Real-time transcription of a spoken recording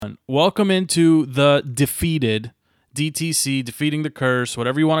Welcome into the defeated DTC, defeating the curse,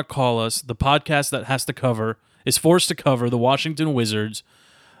 whatever you want to call us, the podcast that is forced to cover the Washington Wizards,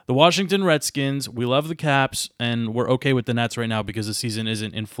 the Washington Redskins. We love the Caps, and we're okay with the Nets right now because the season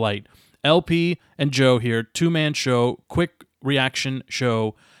isn't in flight. LP and Joe here, two-man show, quick reaction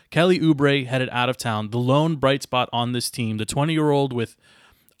show. Kelly Oubre headed out of town, the lone bright spot on this team, the 20-year-old with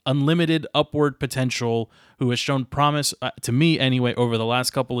unlimited upward potential who has shown promise, to me anyway, over the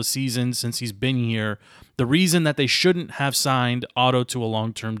last couple of seasons since he's been here. The reason that they shouldn't have signed Otto to a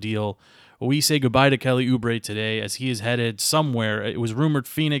long-term deal. We say goodbye to Kelly Oubre today as he is headed somewhere. It was rumored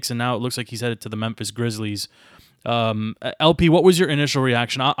Phoenix, and now it looks like he's headed to the Memphis Grizzlies. LP, what was your initial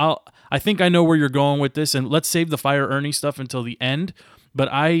reaction? I think I know where you're going with this, and let's save the Fire Ernie stuff until the end. But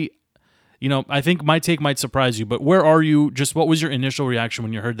I think my take might surprise you, but where are you? Just what was your initial reaction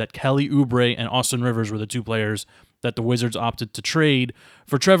when you heard that Kelly Oubre and Austin Rivers were the two players that the Wizards opted to trade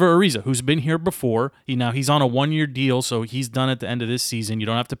for Trevor Ariza, who's been here before? He's on a 1-year deal, so he's done at the end of this season. You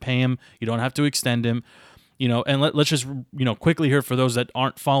don't have to pay him. You don't have to extend him. And let's just quickly here for those that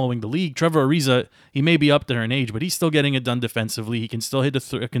aren't following the league. Trevor Ariza, he may be up there in age, but he's still getting it done defensively. He can still hit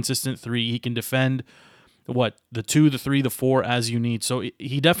a consistent three. He can defend the 2, the 3, the 4 as you need. So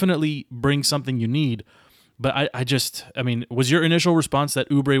he definitely brings something you need. But was your initial response that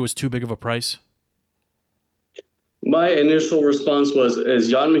Oubre was too big of a price? My initial response was, is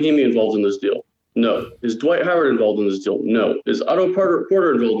Jan Mahimi involved in this deal? No. Is Dwight Howard involved in this deal? No. Is Otto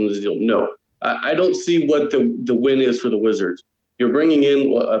Porter involved in this deal? No. I don't see what the win is for the Wizards. You're bringing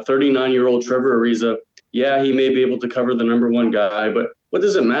in a 39-year-old Trevor Ariza. Yeah, he may be able to cover the number one guy, but what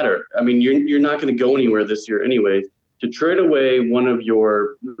does it matter? I mean, you're not going to go anywhere this year anyway. To trade away one of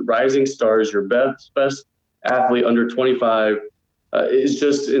your rising stars, your best athlete under 25, is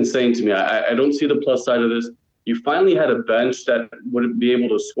just insane to me. I don't see the plus side of this. You finally had a bench that would be able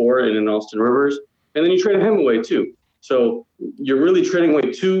to score in an Austin Rivers, and then you traded him away too. So you're really trading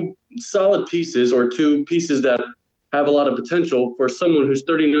away two solid pieces, or two pieces that have a lot of potential for someone who's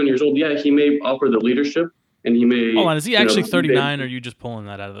 39 years old. Yeah, he may offer the leadership, and he may. Hold on, is he actually 39, or are you just pulling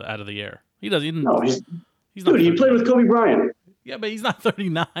that out of the air? He doesn't. No, he's not. Dude, he played with Kobe Bryant. Yeah, but he's not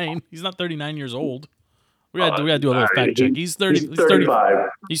 39. He's not 39 years old. We got to do a little fact check. He's 30. He's 35.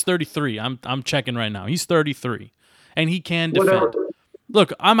 He's 33. I'm checking right now. He's 33, and he can defend. Whatever.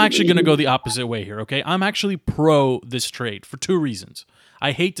 Look, I'm actually going to go the opposite way here, okay? I'm actually pro this trade for two reasons.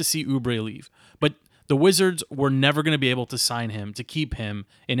 I hate to see Oubre leave, but the Wizards were never going to be able to sign him, to keep him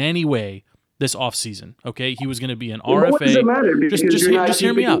in any way this offseason, okay? He was going to be an RFA. What does it matter? Just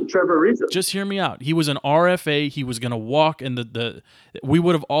hear me out. Trevor Ariza. Just hear me out. He was an RFA. He was going to walk, and we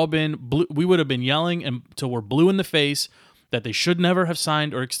would have all been blue, we would have been yelling until we're blue in the face that they should never have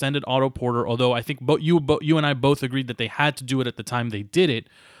signed or extended Otto Porter, although I think you and I both agreed that they had to do it at the time they did it.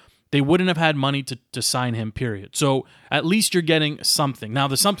 They wouldn't have had money to sign him, period. So at least you're getting something. Now,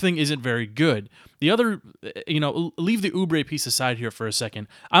 the something isn't very good. The other, leave the Oubre piece aside here for a second.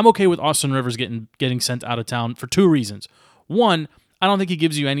 I'm okay with Austin Rivers getting sent out of town for two reasons. One, I don't think he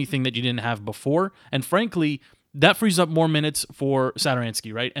gives you anything that you didn't have before. And frankly, that frees up more minutes for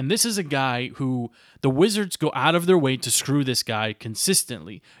Satoransky, right? And this is a guy who the Wizards go out of their way to screw this guy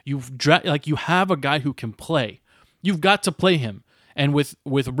consistently. You have a guy who can play. You've got to play him. And with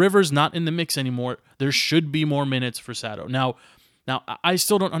Rivers not in the mix anymore, there should be more minutes for Sato. Now I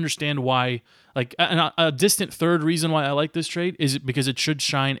still don't understand why. A distant third reason why I like this trade is because it should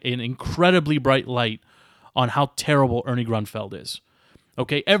shine an incredibly bright light on how terrible Ernie Grunfeld is.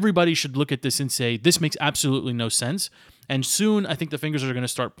 Okay, everybody should look at this and say, this makes absolutely no sense. And soon, I think the fingers are going to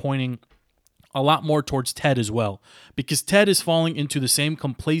start pointing a lot more towards Ted as well. Because Ted is falling into the same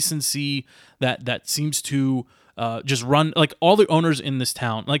complacency that seems to just run, like all the owners in this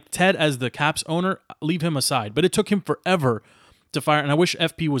town. Like Ted as the Caps owner, leave him aside. But it took him forever to fire, and I wish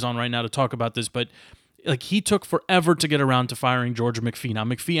FP was on right now to talk about this, but he took forever to get around to firing George McPhee. Now,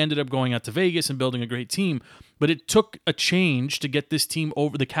 McPhee ended up going out to Vegas and building a great team, but it took a change to get this team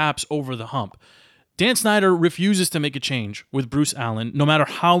over the Caps over the hump. Dan Snyder refuses to make a change with Bruce Allen, no matter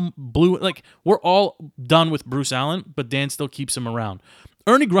how blue. We're all done with Bruce Allen, but Dan still keeps him around.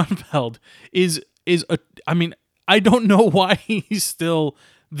 Ernie Grunfeld I don't know why he's still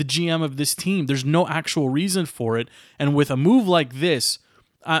the GM of this team. There's no actual reason for it, and with a move like this,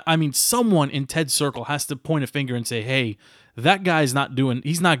 someone in Ted's circle has to point a finger and say, hey, that guy's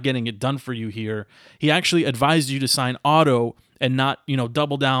he's not getting it done for you here. He actually advised you to sign Otto and not,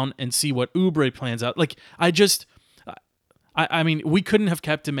 double down and see what Oubre plans out. We couldn't have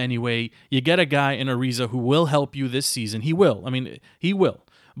kept him anyway. You get a guy in Ariza who will help you this season. He will. He will.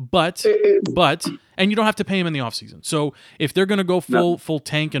 But and you don't have to pay him in the offseason. So if they're going to go full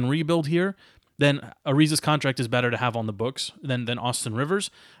tank and rebuild here, then Ariza's contract is better to have on the books than Austin Rivers.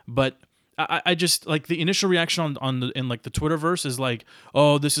 But I just like the initial reaction on the in like the Twitterverse is like,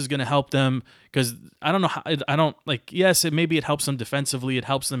 oh, this is going to help them because I don't know how, I don't like. Yes, it helps them defensively. It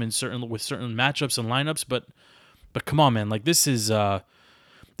helps them with certain matchups and lineups. But come on, man, like this is.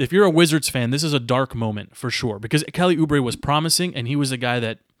 If you're a Wizards fan, this is a dark moment for sure because Kelly Oubre was promising and he was a guy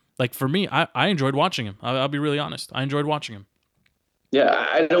that, like, for me, I enjoyed watching him. I'll be really honest. I enjoyed watching him. Yeah,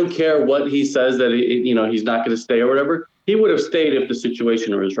 I don't care what he says that he's not going to stay or whatever. He would have stayed if the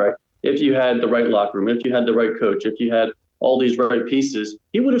situation was right. If you had the right locker room, if you had the right coach, if you had all these right pieces,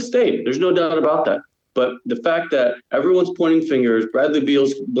 he would have stayed. There's no doubt about that. But the fact that everyone's pointing fingers, Bradley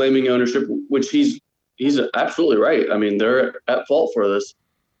Beal's blaming ownership, which he's absolutely right. I mean, they're at fault for this.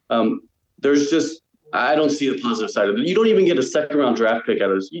 There's just, I don't see the positive side of it. You don't even get a second round draft pick out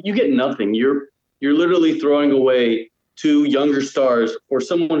of this. You get nothing. You're literally throwing away 2 younger stars for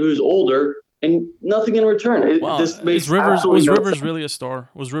someone who's older and nothing in return. Was Rivers really a star?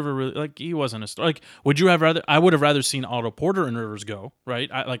 Was Rivers really, like, he wasn't a star? Like, I would have rather seen Otto Porter and Rivers go, right?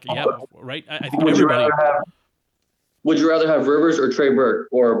 Right? I think everybody. Would you rather have Rivers or Trey Burke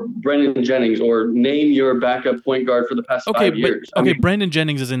or Brendan Jennings or name your backup point guard for the past 5 years? Brandon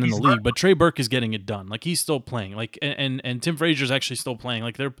Jennings isn't in the league, but Trey Burke is getting it done. Like, he's still playing. Like, and Tim Frazier's actually still playing.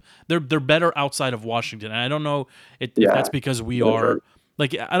 Like, they're better outside of Washington. And I don't know if that's because we are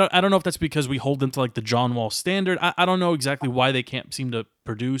like I don't know if that's because we hold them to like the John Wall standard. I don't know exactly why they can't seem to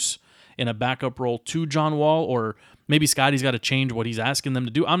produce in a backup role to John Wall, or maybe Scotty's got to change what he's asking them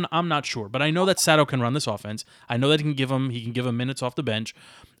to do. I'm not sure, but I know that Sato can run this offense. I know that he can give him minutes off the bench,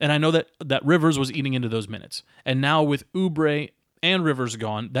 and I know that Rivers was eating into those minutes. And now with Oubre and Rivers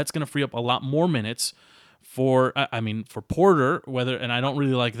gone, that's going to free up a lot more minutes for Porter. And I don't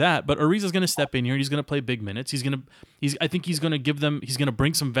really like that, but Ariza's going to step in here. He's going to play big minutes. I think he's going to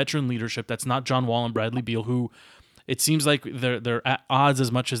bring some veteran leadership. That's not John Wall and Bradley Beal, who it seems like they're at odds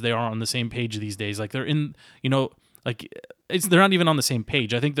as much as they are on the same page these days. Like they're in, they're not even on the same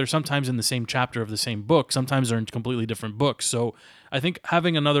page. I think they're sometimes in the same chapter of the same book. Sometimes they're in completely different books. So I think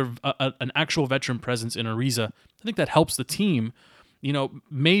having an actual veteran presence in Ariza, I think that helps the team.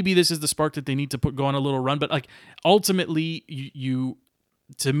 Maybe this is the spark that they need to go on a little run. But like ultimately, you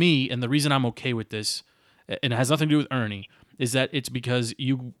to me, and the reason I'm okay with this, and it has nothing to do with Ernie, is that it's because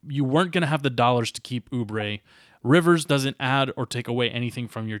you weren't going to have the dollars to keep Oubre. Rivers doesn't add or take away anything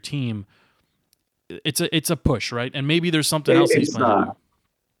from your team. It's a push, right? And maybe there's something else he's planning.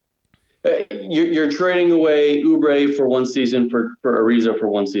 You're trading away Oubre for 1 season for Ariza for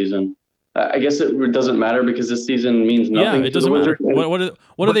 1 season. I guess it doesn't matter because this season means nothing. Yeah, it doesn't matter.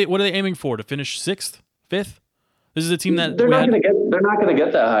 What are they aiming for? To finish 6th, 5th? This is a team that they're not going to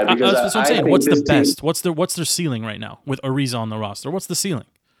get that high because that's what I'm saying. What's the best? What's their ceiling right now with Ariza on the roster? What's the ceiling?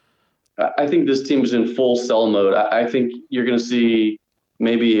 I think this team is in full sell mode. I think you're going to see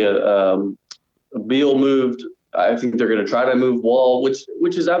maybe a Beal moved. I think they're going to try to move Wall,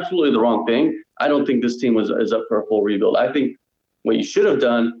 which is absolutely the wrong thing. I don't think this team is up for a full rebuild. I think what you should have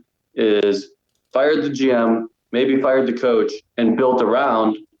done is fired the GM, maybe fired the coach, and built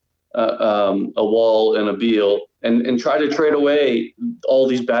around a Wall and a Beal, and try to trade away all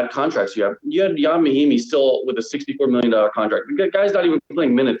these bad contracts you have. You had Jan Mahimi still with a $64 million contract. The guy's not even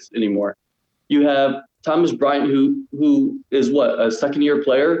playing minutes anymore. You have Thomas Bryant, who is a second-year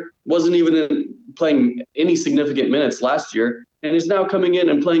player, wasn't even playing any significant minutes last year, and is now coming in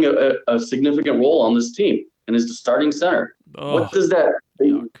and playing a significant role on this team and is the starting center. Oh, what does that?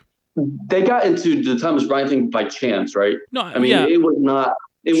 They got into the Thomas Bryant thing by chance, right? No, I mean, it was not.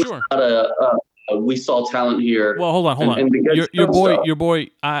 It was not we saw talent here. Well, hold on. And your boy.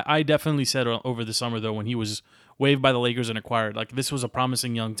 I definitely said over the summer though, when he was waived by the Lakers and acquired, like this was a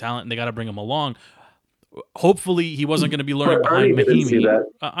promising young talent, and they got to bring him along. Hopefully, he wasn't going to be learning behind Mahimi.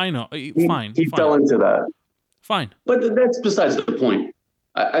 I know. Fine. He fell into that. Fine. But that's besides the point.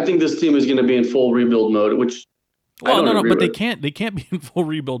 I think this team is going to be in full rebuild mode, which. Well, no, but they can't be in full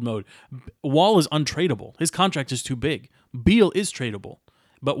rebuild mode. Wall is untradeable. His contract is too big. Beal is tradable.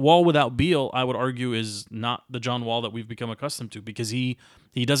 But Wall without Beal, I would argue, is not the John Wall that we've become accustomed to because he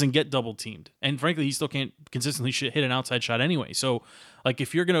doesn't get double teamed, and frankly, he still can't consistently hit an outside shot anyway. So, like,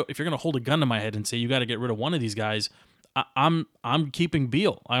 if you're gonna hold a gun to my head and say you got to get rid of one of these guys, I'm keeping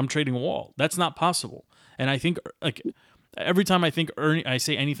Beal. I'm trading Wall. That's not possible. And I think like every time I think Ernie, I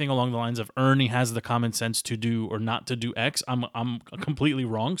say anything along the lines of Ernie has the common sense to do or not to do X, I'm completely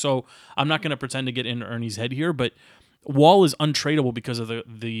wrong. So I'm not gonna pretend to get into Ernie's head here, but Wall is untradeable because of the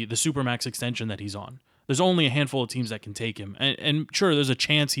Supermax extension that he's on. There's only a handful of teams that can take him. And sure, there's a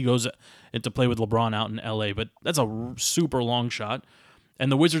chance he goes to play with LeBron out in LA, but that's a super long shot.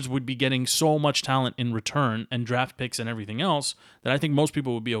 And the Wizards would be getting so much talent in return and draft picks and everything else that I think most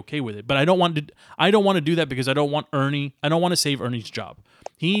people would be okay with it. But I don't want to do that because I don't want to save Ernie's job.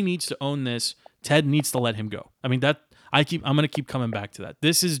 He needs to own this. Ted needs to let him go. I mean, I'm going to keep coming back to that.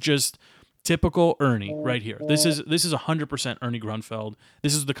 This is just typical Ernie right here. This is 100% Ernie Grunfeld.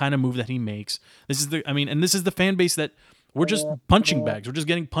 This is the kind of move that he makes. This is the fan base that we're just punching bags. We're just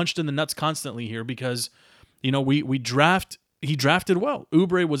getting punched in the nuts constantly here because, he drafted well.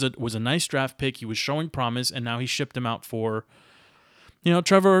 Oubre was a nice draft pick. He was showing promise, and now he shipped him out for,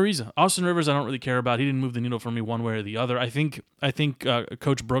 Trevor Ariza. Austin Rivers, I don't really care about. He didn't move the needle for me one way or the other. I think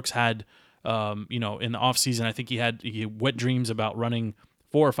Coach Brooks had, in the offseason, I think he had wet dreams about running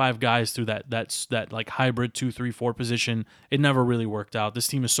 4 or 5 guys through that like hybrid 2-3-4 position. It never really worked out. This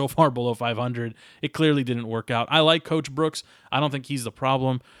team is so far below 500. It clearly didn't work out. I like Coach Brooks. I don't think he's the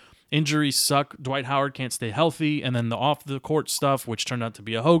problem. Injuries suck. Dwight Howard can't stay healthy, and then the off the court stuff, which turned out to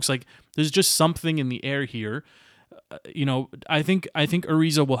be a hoax. Like, there's just something in the air here. I think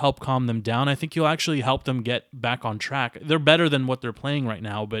Ariza will help calm them down. I think he'll actually help them get back on track. They're better than what they're playing right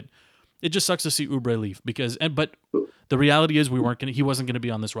now, but it just sucks to see Oubre leave but the reality is he wasn't gonna be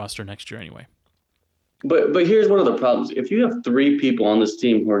on this roster next year anyway. But here's one of the problems. If you have 3 people on this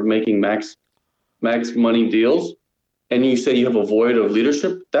team who are making max money deals, and you say you have a void of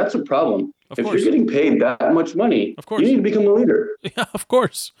leadership, that's a problem. If you're getting paid that much money, you need to become a leader. Yeah, of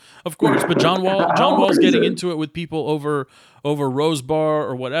course. But John Wall's getting into it with people over Rose Bar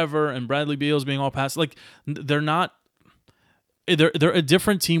or whatever, and Bradley Beal's being all passed. Like, they're not. They're a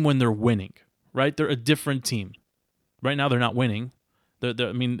different team when they're winning, right? They're a different team. Right now, they're not winning.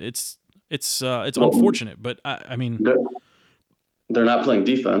 It's unfortunate, but I mean, they're not playing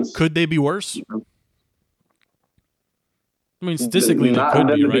defense. Could they be worse? I mean, statistically, they could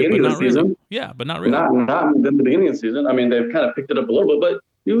be, right? But not really. Yeah, but not really. Not in the beginning of the season. I mean, they've kind of picked it up a little bit, but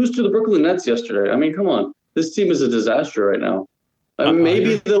you lose to the Brooklyn Nets yesterday. I mean, come on. This team is a disaster right now.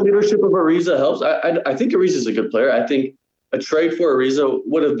 Maybe the leadership of Ariza helps. I think Ariza's a good player. I think a trade for Ariza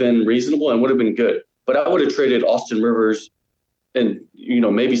would have been reasonable and would have been good. But I would have traded Austin Rivers and,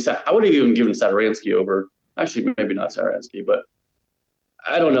 maybe I would have even given Satoransky over. Actually, maybe not Satoransky, but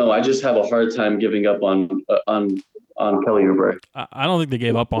I don't know. I just have a hard time giving up on Kelly Oubre. I don't think they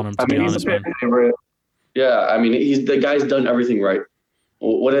gave up on him, to be honest, man. Yeah, I mean, the guy's done everything right.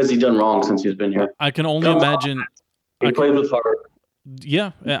 What has he done wrong since he's been here? I can only imagine. He played with heart.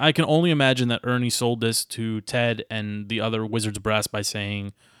 Yeah, I can only imagine that Ernie sold this to Ted and the other Wizards brass by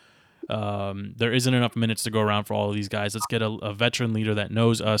saying, there isn't enough minutes to go around for all of these guys. Let's get a veteran leader that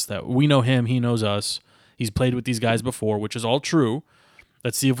knows us, that we know him, he knows us. He's played with these guys before, which is all true.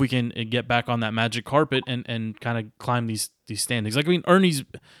 Let's see if we can get back on that magic carpet and kind of climb these standings. Like, I mean,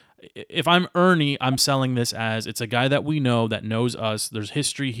 if I'm Ernie, I'm selling this as it's a guy that we know, that knows us. There's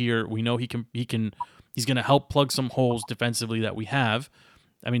history here. We know he's going to help plug some holes defensively that we have.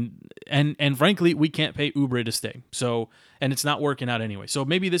 I mean, and frankly, we can't pay Oubre to stay. So, and it's not working out anyway. So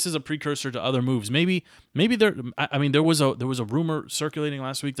maybe this is a precursor to other moves. Maybe there was a rumor circulating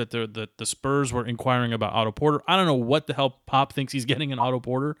last week that the Spurs were inquiring about Otto Porter. I don't know what the hell Pop thinks he's getting in Otto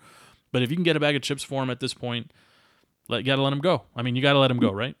Porter, but if you can get a bag of chips for him at this point, you got to let him go. I mean, you got to let him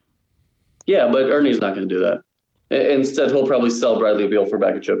go, right? Yeah, but Ernie's not going to do that. Instead, he'll probably sell Bradley Beal for a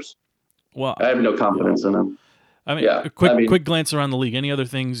bag of chips. Well, I have no confidence in him. I mean, yeah, quick glance around the league. Any other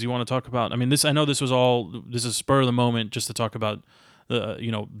things you want to talk about? I mean, I know this is spur of the moment just to talk about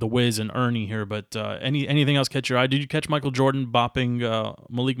the Wiz and Ernie here, but anything else catch your eye? Did you catch Michael Jordan bopping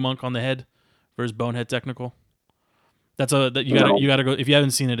Malik Monk on the head for his bonehead technical? You gotta go if you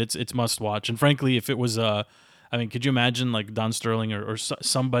haven't seen it. It's must watch. And frankly, if it was could you imagine like Don Sterling or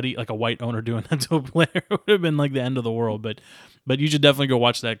somebody like a white owner doing that to a player? It would have been like the end of the world. But you should definitely go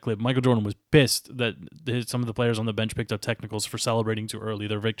watch that clip. Michael Jordan was pissed that some of the players on the bench picked up technicals for celebrating too early,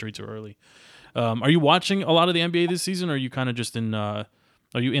 their victory too early. Are you watching a lot of the NBA this season, or are you kind of just are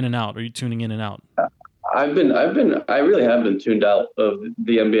you in and out? Are you tuning in and out? I really have been tuned out of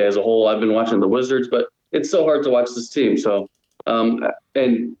the NBA as a whole. I've been watching the Wizards, but it's so hard to watch this team. So,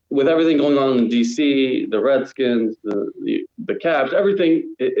 and with everything going on in DC, the Redskins, the Caps,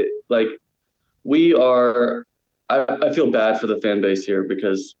 everything, we are. I feel bad for the fan base here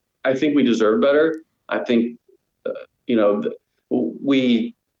because I think we deserve better. I think,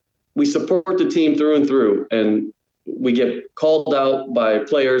 we support the team through and through, and we get called out by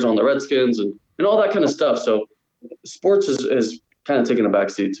players on the Redskins and all that kind of stuff. So sports is kind of taking a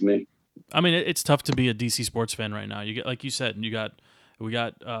backseat to me. I mean, it's tough to be a DC sports fan right now. You get, like you said, you got We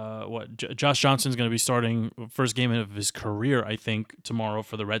got Josh Johnson's going to be starting first game of his career, I think, tomorrow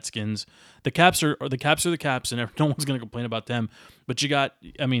for the Redskins. The Caps are the Caps, and no one's going to complain about them. But you got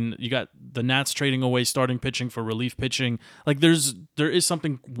the Nats trading away starting pitching for relief pitching. Like there is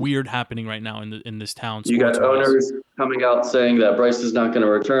something weird happening right now in this town. You got owners coming out saying that Bryce is not going to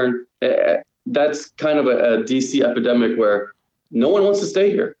return. That's kind of a DC epidemic where no one wants to stay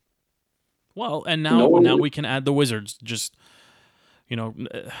here. Well, and now we can add the Wizards. Just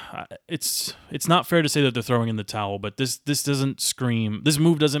it's not fair to say that they're throwing in the towel, but this doesn't scream. This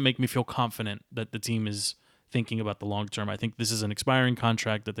move doesn't make me feel confident that the team is thinking about the long term. I think this is an expiring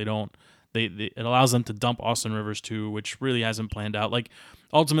contract that it allows them to dump Austin Rivers too, which really hasn't planned out. Like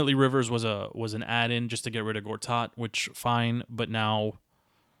ultimately, Rivers was an add-in just to get rid of Gortat, which fine, but now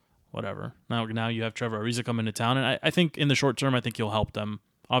whatever. Now you have Trevor Ariza coming to town, and I think in the short term, I think he'll help them.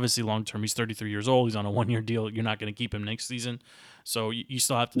 Obviously, long term, he's 33 years old. He's on a 1-year deal. You're not going to keep him next season, so you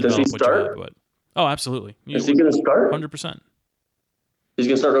still have to develop what you have. But absolutely, is he going to start? 100%. He's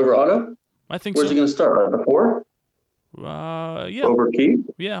going to start over Otto. I think. Where's he going to start? At the 4? Yeah. Over Key?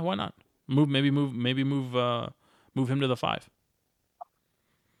 Yeah, why not? Move him to the 5.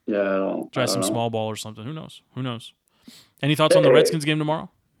 Yeah. Try some small ball or something. Who knows? Any thoughts on the Redskins game tomorrow?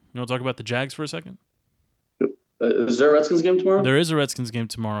 You want to talk about the Jags for a second? Is there a Redskins game tomorrow? There is a Redskins game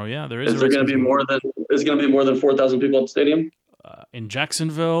tomoror. Yeah, there is. Is there going to be more than? Is going to be more than 4,000 people at the stadium? In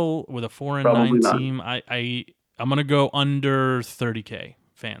Jacksonville with a 4-9 team, I'm going to go under 30K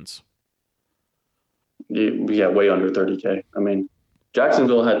fans. Yeah, way under 30K. I mean,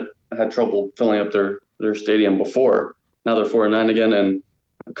 Jacksonville had trouble filling up their stadium before. Now they're 4-9 again, and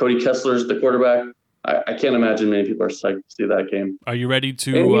Cody Kessler's the quarterback. I can't imagine many people are psyched to see that game. Are you ready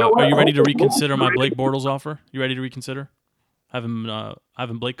to reconsider my Blake Bortles offer? You ready to reconsider having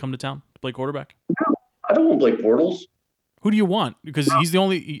Blake come to town to play quarterback? No, I don't want Blake Bortles. Who do you want? Because he's the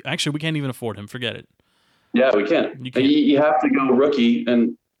only. Actually, we can't even afford him. Forget it. Yeah, we can't. You have to go rookie,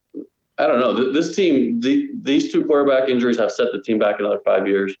 and I don't know. This team, these 2 quarterback injuries have set the team back another 5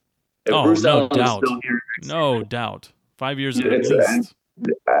 years. If Bruce Allen is still here, no doubt. 5 years at least.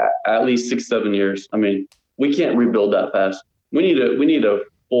 At least 6-7 years. I mean, we can't rebuild that fast. We need a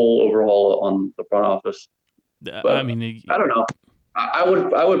full overhaul on the front office. But, I don't know. I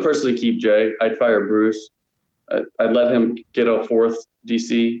would personally keep Jay. I'd fire Bruce. I'd let him get a 4th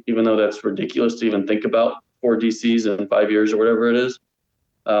DC, even though that's ridiculous to even think about 4 DCs in 5 years or whatever it is.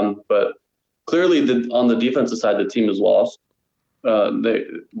 But clearly, on the defensive side, the team is lost.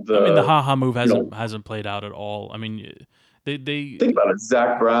 The Ha move hasn't played out at all. I mean. They think about it.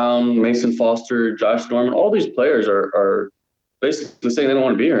 Zach Brown, Mason Foster, Josh Norman, all these players are basically saying they don't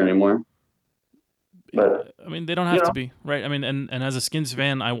want to be here anymore. But I mean, they don't have to be, right? I mean, and as a Skins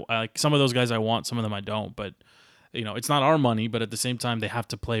fan, I like some of those guys I want, some of them I don't. But it's not our money. But at the same time, they have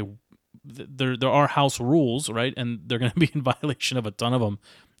to play. There are house rules, right? And they're going to be in violation of a ton of them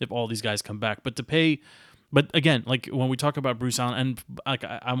if all these guys come back. But to pay. But again, like when we talk about Bruce Allen, and like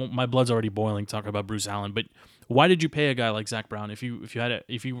my blood's already boiling talking about Bruce Allen. But why did you pay a guy like Zach Brown if he was going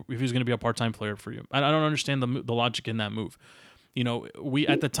to be a part-time player for you? I don't understand the logic in that move. We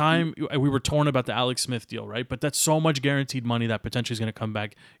at the time we were torn about the Alex Smith deal, right? But that's so much guaranteed money that potentially is going to come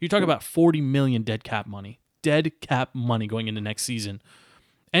back. You talk about $40 million dead cap money going into next season,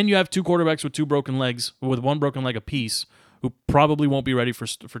 and you have 2 quarterbacks with 2 broken legs, with 1 broken leg apiece, who probably won't be ready for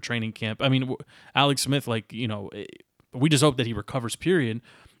training camp. I mean, Alex Smith, we just hope that he recovers, period.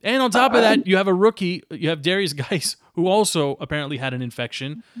 And on top of that, you have a rookie, you have Darius Geis, who also apparently had an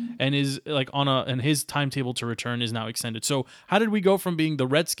infection and is and his timetable to return is now extended. So how did we go from being the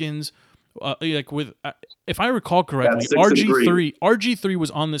Redskins, if I recall correctly, RG3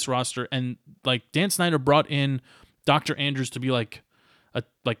 was on this roster, and like Dan Snyder brought in Dr. Andrews to be like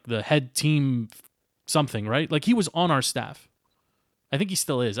the head team something, right? Like he was on our staff. I think he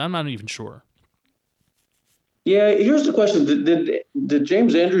still is. I'm not even sure. Yeah, here's the question: Did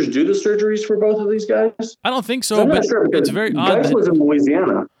James Andrews do the surgeries for both of these guys? I don't think so, but it's very odd. Guys was in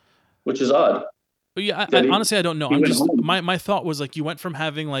Louisiana, which is odd. But yeah, honestly, I don't know. I'm just my thought was like you went from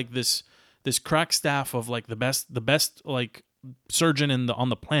having like this crack staff of like the best like surgeon on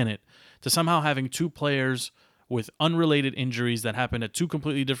the planet to somehow having 2 players with unrelated injuries that happened at 2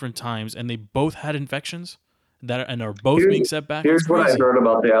 completely different times, and they both had infections and are both being set back. Here's what I heard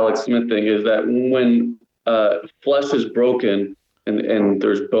about the Alex Smith thing is that when flesh is broken and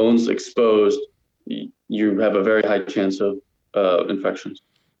there's bones exposed, you have a very high chance of infections.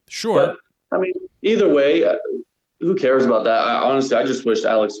 Sure. But, I mean, either way, who cares about that? Honestly, I just wish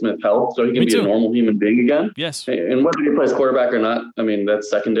Alex Smith health so he can be a normal human being again. Yes. And whether he plays quarterback or not, I mean, that's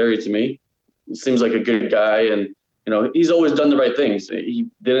secondary to me. He seems like a good guy, and He's always done the right things. He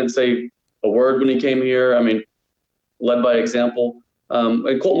didn't say a word when he came here. I mean, led by example.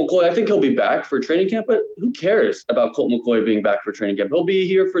 And Colt McCoy, I think he'll be back for training camp, but who cares about Colt McCoy being back for training camp? He'll be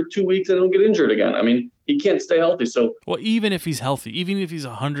here for 2 weeks and he'll get injured again. I mean, he can't stay healthy. So, well, even if he's healthy, even if he's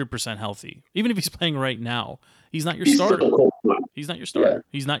 100% healthy, even if he's playing right now, he's not your starter. He's not your starter. Yeah.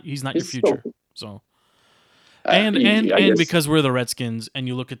 He's not your future. So, and because we're the Redskins, and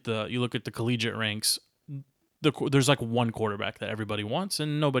you look at the collegiate ranks, there's like one quarterback that everybody wants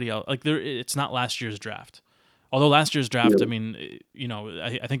and nobody else. Like it's not last year's draft. Although last year's draft, I mean,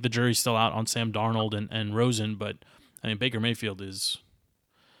 I think the jury's still out on Sam Darnold and Rosen, but I mean Baker Mayfield is.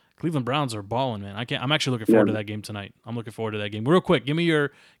 Cleveland Browns are balling, man. I'm actually looking forward to that game tonight. I'm looking forward to that game. Real quick, give me your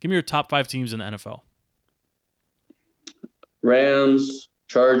top 5 teams in the NFL. Rams,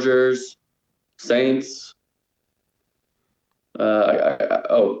 Chargers, Saints.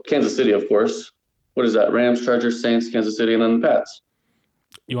 Kansas City, of course. What is that? Rams, Chargers, Saints, Kansas City, and then the Pats.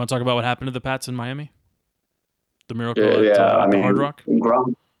 You want to talk about what happened to the Pats in Miami? The miracle at the Hard Rock?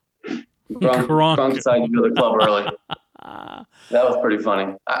 Gronk decided to go to the club early. That was pretty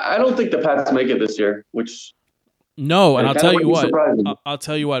funny. I don't think the Pats make it this year, which... No, and I'll tell you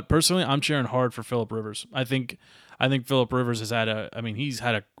what. Personally, I'm cheering hard for Phillip Rivers. I think Phillip Rivers has had he's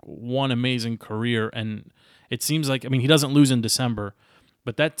had one amazing career, and it seems like, he doesn't lose in December,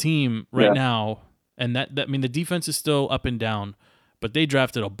 but that team right now, and that the defense is still up and down, but they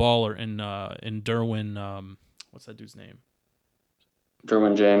drafted a baller in Derwin. What's that dude's name?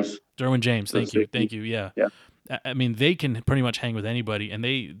 Derwin James. Thank you. Yeah. They can pretty much hang with anybody, and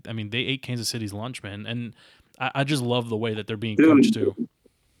they ate Kansas City's lunch, man. And I just love the way that they're being coached too.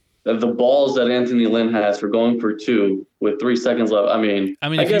 The balls that Anthony Lynn has for going for 2 with 3 seconds left.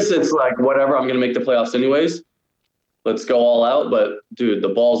 I guess it's like, whatever, I'm going to make the playoffs anyways. Let's go all out. But dude, the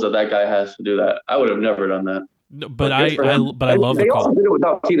balls that guy has to do that, I would have never done that. But I love the call. They also did it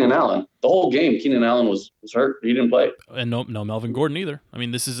without Keenan Allen. The whole game, Keenan Allen was hurt. He didn't play. And no Melvin Gordon either.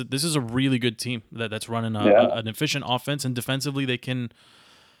 This is a really good team that's running an efficient offense, and defensively they can.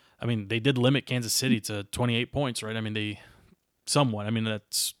 They did limit Kansas City to 28 points, right?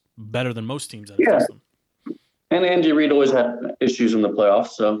 That's better than most teams that have faced them. And Andy Reid always had issues in the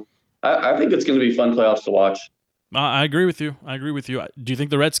playoffs, so I think it's going to be fun playoffs to watch. I agree with you. Do you think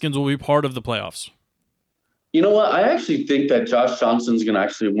the Redskins will be part of the playoffs? You know what? I actually think that Josh Johnson's going to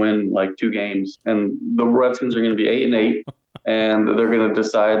actually win like 2 games, and the Redskins are going to be 8-8, and they're going to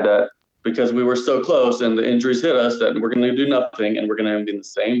decide that because we were so close and the injuries hit us that we're going to do nothing, and we're going to be in the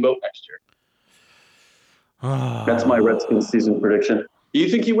same boat next year. That's my Redskins season prediction. Do you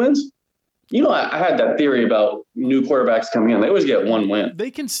think he wins? I had that theory about new quarterbacks coming in. They always get 1 win.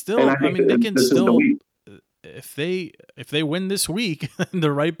 They can still. They can still. If they win this week,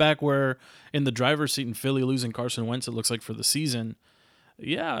 they're right back where in the driver's seat in Philly, losing Carson Wentz, it looks like, for the season.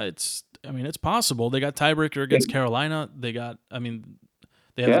 Yeah, it's possible. They got tiebreaker against Carolina. They got. They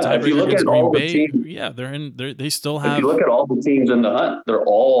have the tiebreaker against Green Bay. They still have. If you look at all the teams in the hunt, they're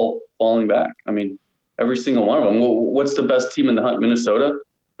all falling back. Every single one of them. What's the best team in the hunt? Minnesota.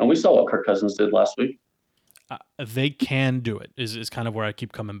 And we saw what Kirk Cousins did last week. They can do it. Is kind of where I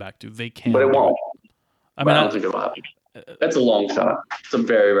keep coming back to. They can. But it won't. I don't think it'll happen. That's a long shot. It's a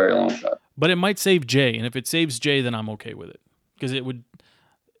very, very long shot. But it might save Jay, and if it saves Jay, then I'm okay with it. Because it would,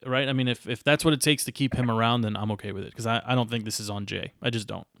 right? If that's what it takes to keep him around, then I'm okay with it. Because I don't think this is on Jay. I just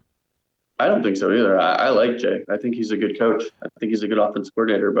don't. I don't think so either. I like Jay. I think he's a good coach. I think he's a good offensive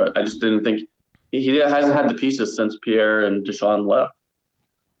coordinator. But I just didn't think he hasn't had the pieces since Pierre and Deshaun left.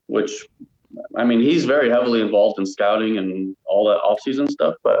 Which, he's very heavily involved in scouting and all that offseason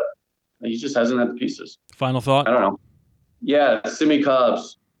stuff, but he just hasn't had the pieces. Final thought? I don't know. Yeah, Simi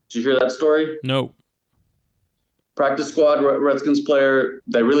Cobbs. Did you hear that story? No. Practice squad Redskins player.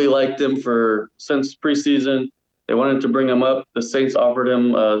 They really liked him since preseason. They wanted to bring him up. The Saints offered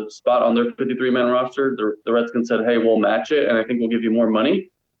him a spot on their 53-man roster. The Redskins said, hey, we'll match it, and I think we'll give you more money.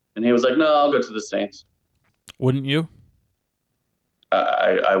 And he was like, no, I'll go to the Saints. Wouldn't you?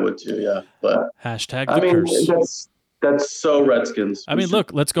 I would too, yeah. But hashtag the curse. That's so Redskins.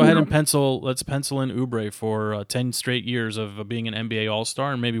 Look, let's go ahead and pencil in Oubre for 10 straight years of being an NBA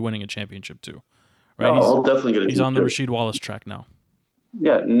All-Star and maybe winning a championship too. Right? I'll definitely get a He's on the Rasheed Wallace track now.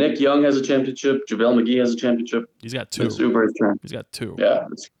 Yeah, Nick Young has a championship. JaVale McGee has a championship. He's got 2. It's Oubre's turn. He's got 2. Yeah,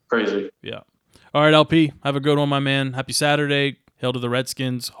 it's crazy. Yeah. All right, LP. Have a good one, my man. Happy Saturday. Hail to the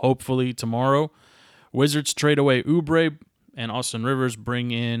Redskins, hopefully tomorrow. Wizards trade away Oubre, and Austin Rivers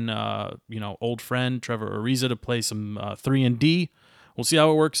bring in, old friend Trevor Ariza to play some 3-and-D. We'll see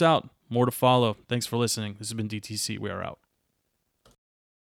how it works out. More to follow. Thanks for listening. This has been DTC. We are out.